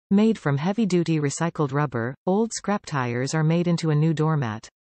Made from heavy-duty recycled rubber, old scrap tires are made into a new doormat.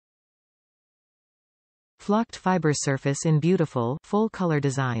 Flocked fiber surface in beautiful, full-color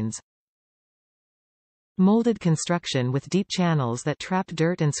designs. Molded construction with deep channels that trap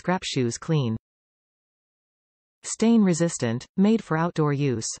dirt and scrap shoes clean. Stain-resistant, made for outdoor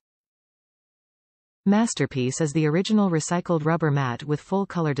use. Masterpiece is the original recycled rubber mat with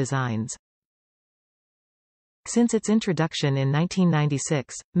full-color designs. Since its introduction in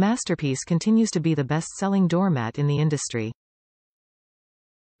 1996, Masterpiece continues to be the best-selling doormat in the industry.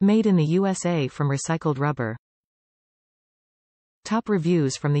 Made in the USA from recycled rubber. Top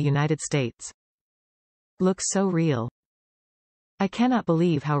reviews from the United States. Looks so real. I cannot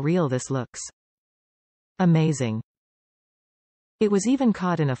believe how real this looks. Amazing. It was even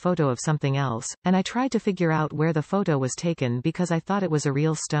caught in a photo of something else, and I tried to figure out where the photo was taken because I thought it was a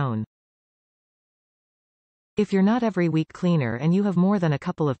real stone. If you're not every week cleaner and you have more than a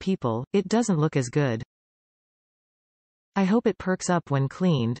couple of people, it doesn't look as good. I hope it perks up when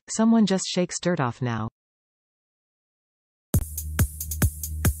cleaned. Someone just shakes dirt off now.